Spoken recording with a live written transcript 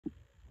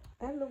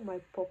Hello, my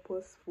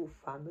purposeful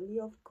family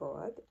of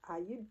God. How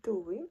you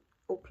doing?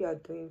 Hope you are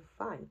doing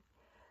fine.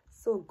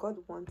 So, God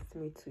wants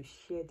me to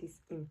share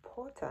this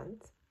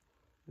important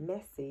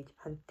message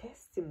and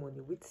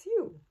testimony with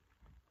you.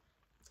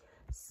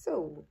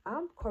 So,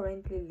 I'm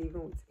currently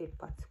living with a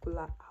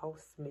particular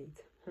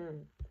housemate.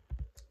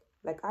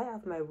 Like, I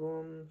have my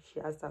room, she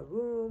has a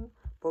room,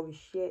 but we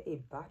share a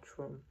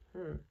bathroom.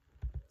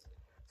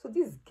 So,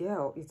 this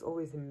girl is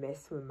always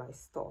messing with my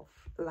stuff.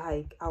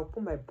 Like, I'll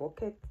put my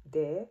bucket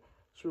there,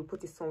 she will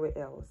put it somewhere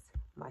else.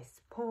 My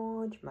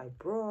sponge, my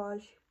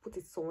brush, put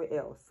it somewhere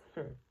else.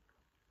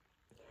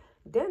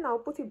 Then I'll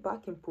put it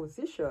back in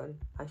position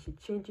and she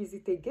changes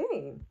it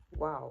again.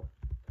 Wow.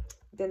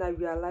 Then I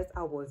realized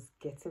I was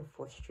getting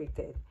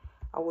frustrated.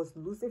 I was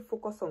losing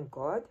focus on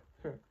God.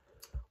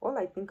 All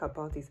I think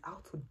about is how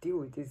to deal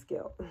with this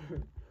girl.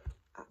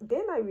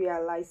 Then I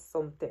realized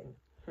something.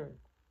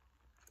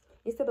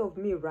 Instead of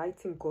me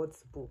writing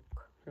God's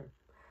book,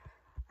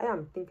 I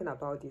am thinking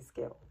about this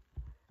girl.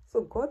 So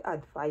God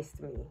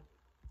advised me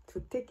to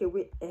take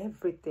away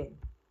everything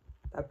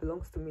that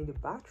belongs to me in the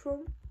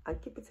bathroom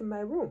and keep it in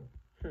my room.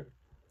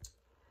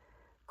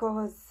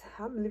 Because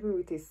I'm living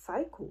with a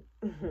cycle.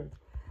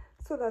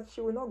 So that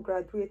she will not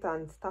graduate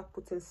and start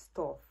putting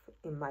stuff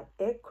in my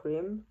hair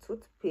cream,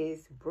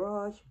 toothpaste,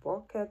 brush,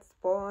 bucket,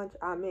 sponge.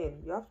 I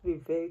mean, you have to be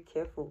very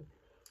careful.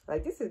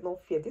 Like, this is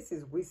not fear, this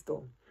is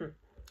wisdom.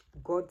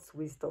 God's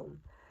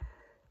wisdom.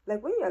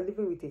 Like, when you are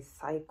living with a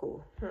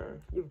cycle,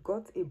 you've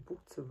got a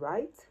book to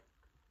write.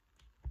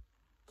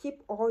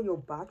 Keep all your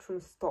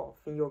bathroom stuff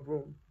in your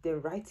room,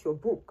 then write your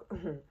book.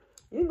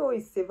 You know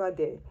it's safer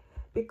there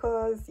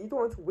because you don't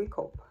want to wake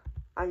up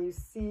and you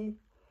see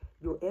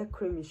your hair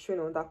cream is showing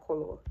on that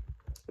color,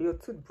 your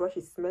toothbrush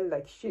is smelling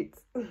like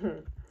shit,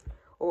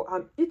 or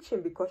I'm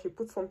itching because she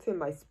put something in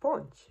my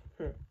sponge.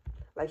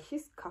 Like,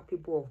 she's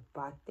capable of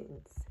bad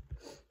things.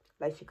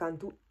 Like, she can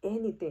do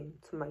anything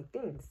to my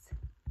things.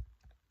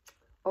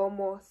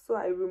 Almost. So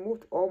I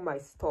removed all my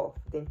stuff,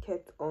 then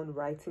kept on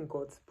writing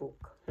God's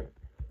book.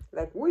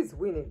 Like, who is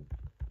winning?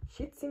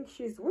 She thinks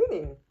she's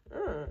winning.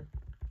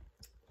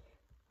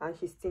 And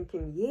she's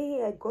thinking,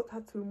 yeah, I got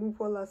her to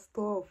remove all her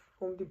stuff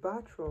from the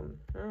bathroom.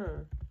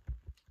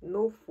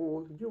 No,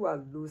 fool, you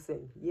are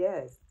losing.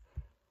 Yes,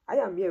 I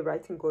am here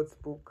writing God's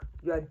book.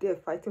 You are there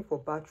fighting for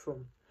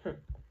bathroom.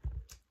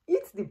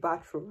 Eat the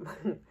bathroom.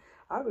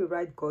 I will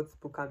write God's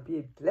book and be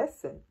a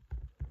blessing.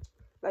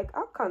 Like,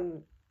 how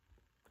can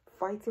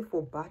fighting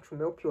for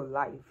bathroom help your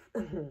life?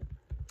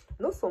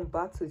 Know some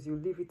battles, you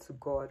leave it to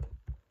God.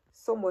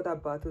 Some other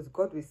battles,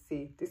 God will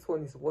say, this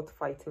one is worth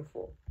fighting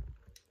for.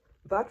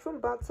 Bathroom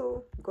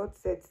battle, God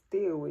said,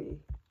 stay away.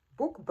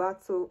 Book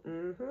battle,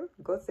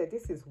 God said,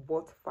 this is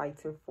worth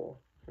fighting for.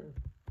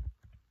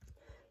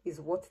 Is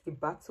worth the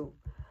battle.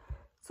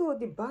 So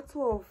the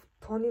battle of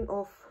turning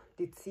off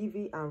the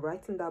TV and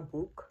writing that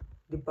book,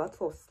 the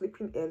battle of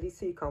sleeping early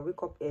so you can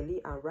wake up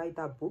early and write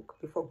that book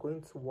before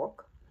going to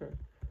work,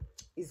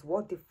 is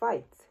worth the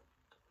fight.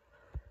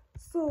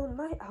 So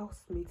my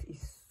housemate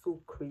is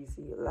so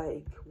crazy.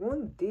 Like,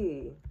 one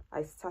day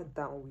I sat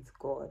down with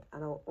God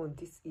and on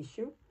this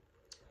issue,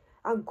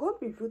 and God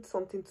revealed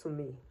something to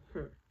me.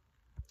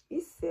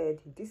 He said,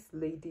 this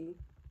lady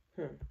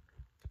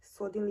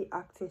suddenly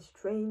acting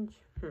strange.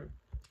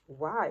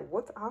 Why?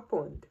 What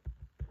happened?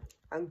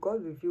 And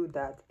God revealed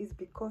that it's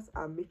because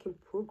I'm making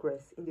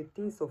progress in the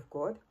things of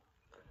God.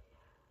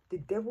 The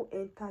devil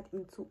entered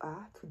into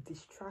her to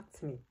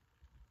distract me.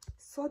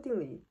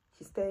 Suddenly,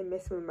 she started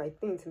messing with my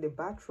things in the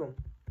bathroom.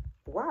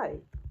 Why?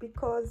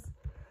 Because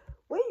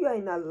when you are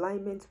in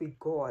alignment with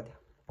God,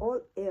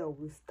 all hell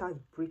will start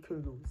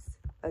breaking loose.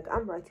 Like,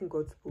 I'm writing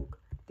God's book,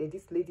 then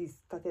this lady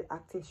started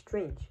acting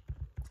strange.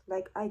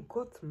 Like, I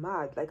got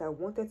mad. Like, I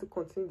wanted to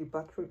continue the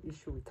bathroom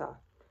issue with her.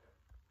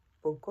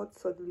 But God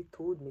suddenly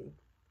told me,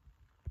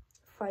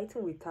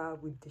 fighting with her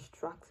will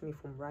distract me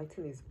from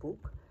writing his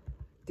book.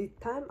 The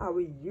time I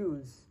will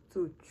use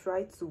to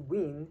try to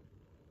win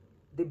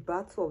the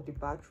battle of the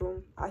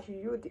bathroom, I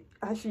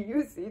should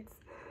use it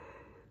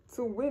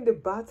to win the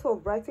battle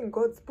of writing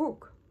God's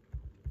book.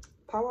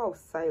 Power of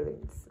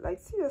silence. Like,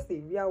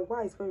 seriously, we are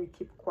wise when we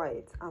keep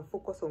quiet and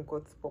focus on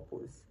God's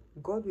purpose.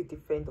 God will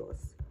defend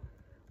us.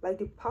 Like,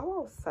 the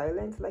power of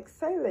silence, like,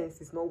 silence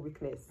is not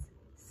weakness.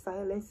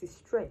 Silence is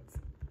strength.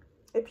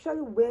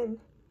 Especially when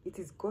it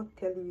is God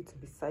telling you to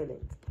be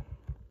silent.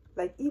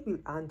 Like, he will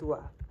handle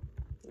her.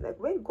 Like,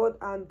 when God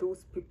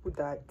handles people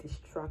that are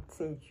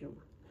distracting you,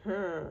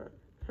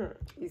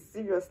 he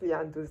seriously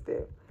handles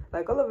them.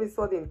 Like, all of a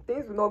sudden,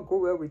 things will not go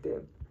well with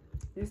them.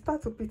 You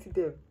start to pity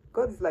them.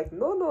 God is like,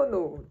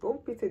 no,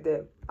 don't pity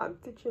them. I'm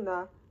teaching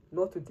her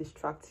not to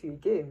distract you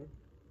again.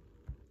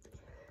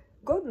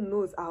 God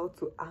knows how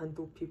to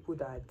handle people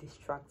that are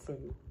distracting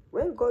you.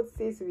 When God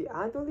says we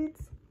handle it,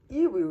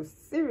 he will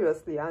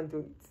seriously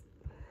handle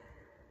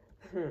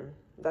it.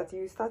 That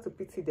you start to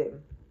pity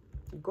them.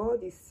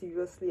 God is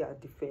seriously a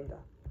defender.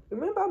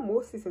 Remember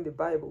Moses in the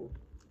Bible?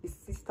 His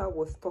sister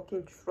was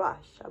talking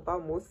trash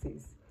about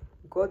Moses.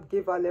 God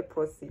gave her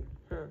leprosy.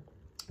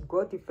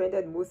 God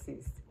defended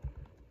Moses.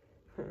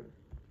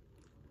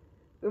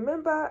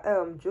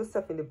 Remember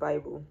Joseph in the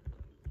Bible?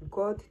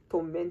 God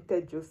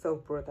tormented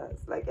Joseph's brothers.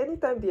 Like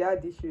anytime they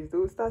had issues, they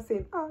would start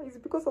saying, it's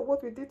because of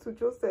what we did to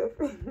Joseph.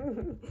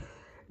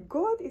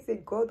 God is a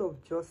God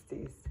of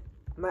justice.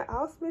 My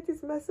housemate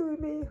is messing with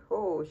me.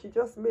 Oh, she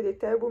just made a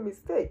terrible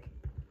mistake.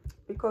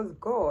 Because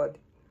God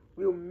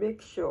will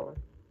make sure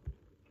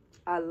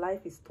her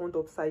life is turned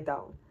upside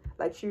down.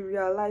 Like she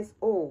realized,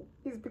 oh,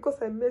 it's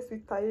because I messed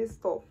with Taye's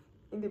stuff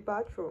in the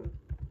bathroom.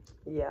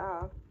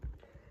 Yeah.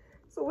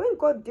 So when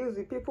God deals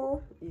with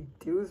people, he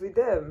deals with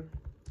them.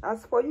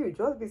 As for you,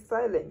 just be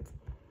silent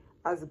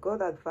as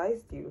God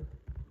advised you.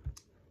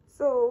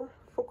 So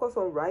focus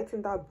on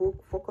writing that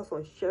book, focus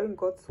on sharing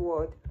God's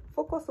word,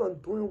 focus on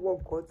doing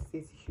what God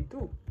says you should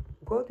do.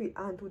 God will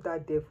handle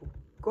that devil.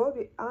 God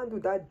will handle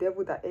that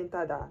devil that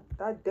entered her,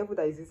 that devil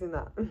that is using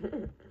her.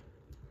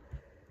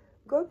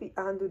 God will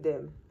handle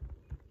them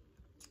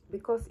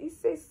because he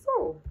says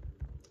so.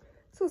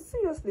 So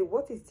seriously,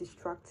 what is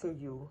distracting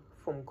you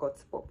from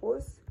God's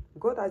purpose?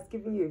 God has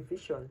given you a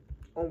vision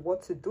on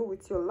what to do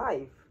with your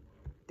life.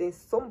 Then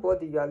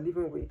somebody you are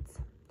living with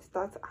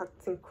starts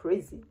acting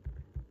crazy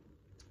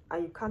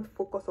and you can't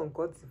focus on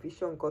God's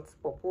vision, God's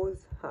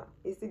purpose.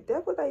 It's the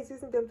devil that is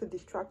using them to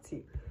distract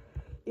you.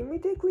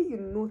 Immediately you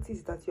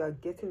notice that you are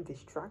getting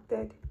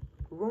distracted,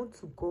 run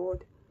to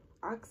God,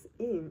 ask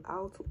him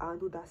how to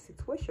handle that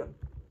situation.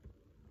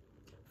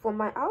 For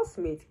my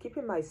housemate,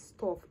 keeping my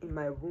stuff in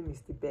my room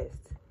is the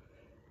best.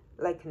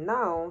 Like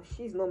now,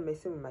 she's not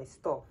messing with my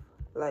stuff.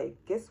 Like,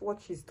 guess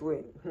what she's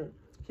doing?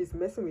 She's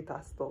messing with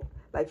her stuff.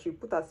 Like, she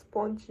put a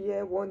sponge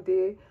here one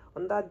day,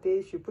 on that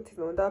day, she put it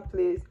in another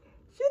place.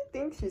 She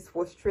thinks she's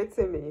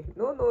frustrating me.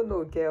 No,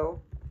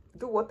 girl.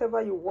 Do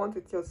whatever you want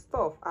with your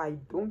stuff. I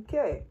don't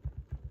care.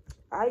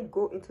 I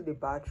go into the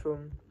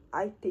bathroom.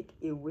 I take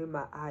away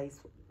my eyes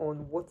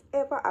on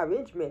whatever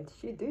arrangement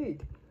she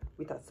did.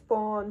 With a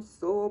sponge,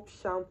 soap,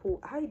 shampoo.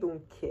 I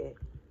don't care.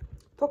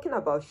 Talking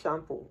about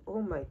shampoo.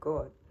 Oh my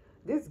God.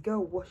 This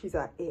girl washes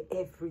her hair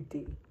every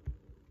day.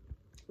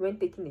 When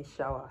taking a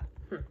shower.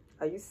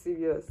 Are you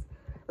serious?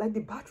 Like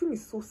the bathroom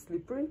is so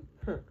slippery.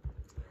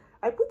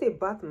 I put a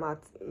bath mat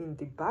in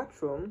the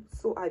bathroom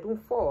so I don't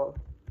fall.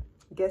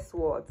 Guess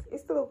what?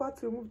 Instead of her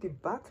to remove the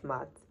bath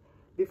mat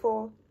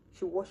before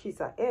she washes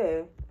her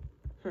hair,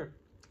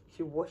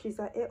 she washes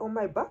her hair on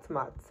my bath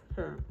mat.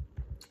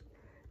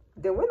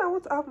 Then when I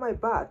want to have my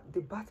bath,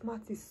 the bath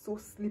mat is so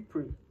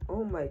slippery.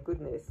 Oh my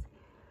goodness.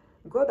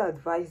 God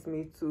advised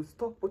me to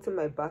stop putting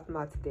my bath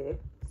mat there.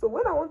 So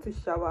when I want to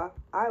shower,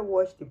 I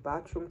wash the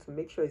bathroom to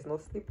make sure it's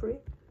not slippery.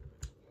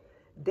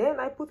 Then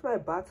I put my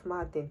bath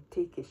mat, then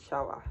take a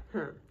shower.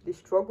 The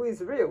struggle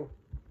is real.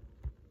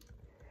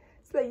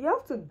 So you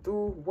have to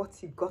do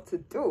what you got to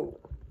do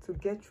to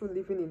get through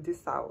living in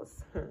this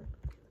house.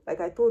 Like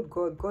I told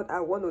God, I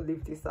want to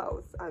leave this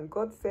house. And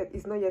God said,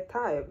 it's not your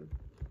time.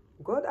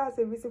 God has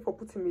a reason for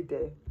putting me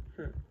there.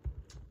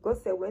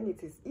 God said when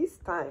it is his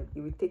time,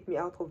 he will take me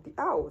out of the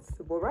house.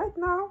 But right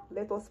now,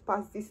 let us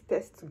pass this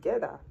test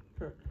together.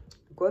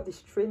 God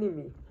is training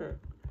me.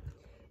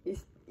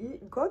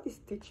 God is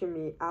teaching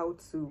me how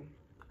to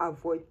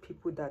avoid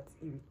people that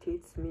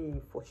irritates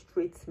me,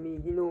 frustrates me,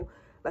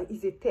 like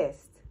it's a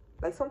test.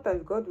 Like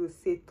sometimes God will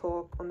say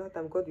talk, another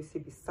time God will say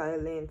be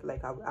silent,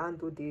 like I will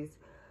handle this.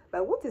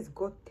 Like what is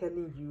God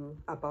telling you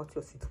about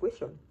your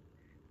situation?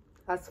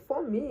 As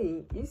for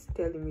me, he's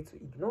telling me to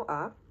ignore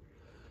her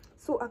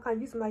so I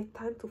can use my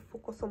time to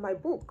focus on my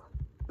book.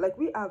 Like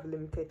we have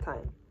limited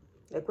time.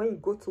 Like when you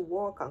go to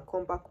work and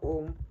come back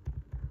home,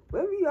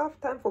 when we have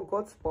time for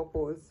God's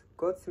purpose,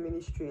 God's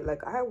ministry,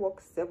 like I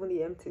work 7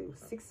 a.m. to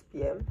 6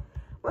 p.m.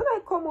 When I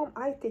come home,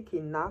 I take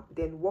a nap,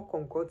 then work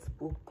on God's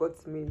book,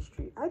 God's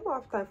ministry. I don't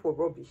have time for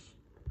rubbish.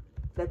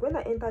 Like when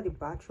I enter the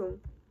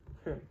bathroom,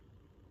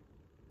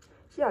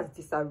 she has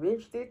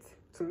disarranged it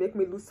to make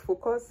me lose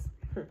focus.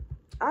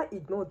 I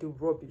ignore the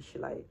rubbish.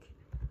 Like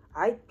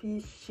I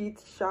pee,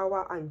 shit,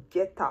 shower, and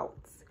get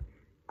out.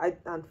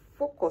 And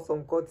focus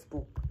on God's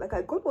book. Like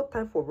I got no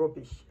time for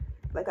rubbish.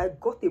 Like I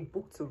got a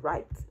book to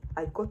write.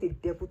 I got a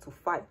devil to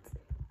fight.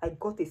 I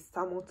got a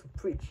sermon to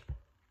preach.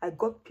 I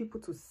got people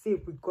to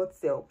save with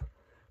God's help.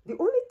 The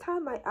only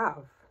time I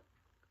have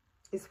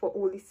is for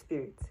Holy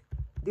Spirit.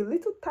 The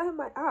little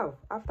time I have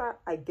after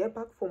I get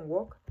back from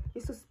work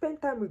is to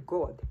spend time with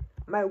God.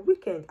 My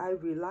weekend, I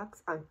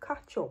relax and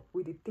catch up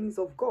with the things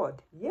of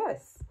God.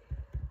 Yes,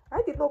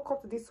 I did not come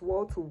to this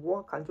world to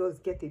work and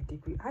just get a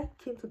degree. I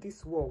came to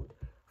this world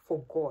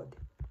for God.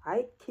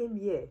 I came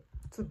here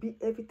to be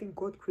everything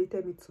God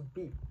created me to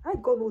be. I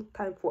got no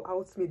time for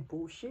housemate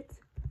bullshit.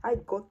 I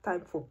got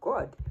time for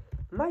God.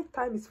 My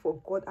time is for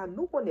God and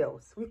no one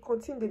else. We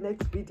continue the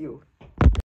next video.